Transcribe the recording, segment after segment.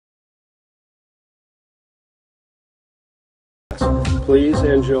Please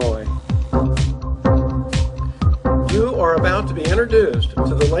enjoy. You are about to be introduced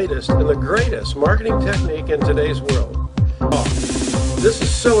to the latest and the greatest marketing technique in today's world. Oh, this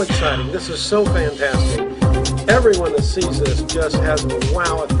is so exciting. This is so fantastic. Everyone that sees this just has a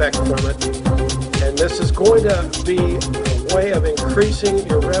wow effect from it. And this is going to be a way of increasing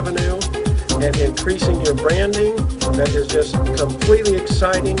your revenue and increasing your branding that is just completely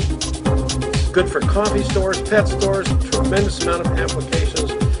exciting. It's good for coffee stores, pet stores, tremendous amount of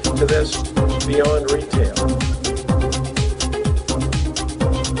applications to this beyond retail.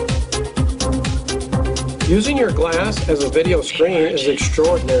 Using your glass as a video screen is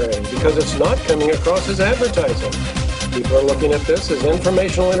extraordinary because it's not coming across as advertising. People are looking at this as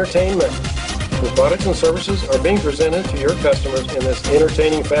informational entertainment. Your products and services are being presented to your customers in this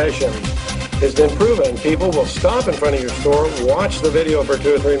entertaining fashion. It's been proven people will stop in front of your store, watch the video for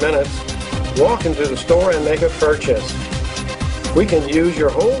 2 or 3 minutes, walk into the store and make a purchase. We can use your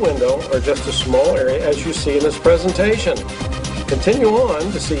whole window or just a small area as you see in this presentation. Continue on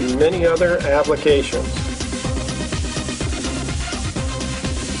to see many other applications.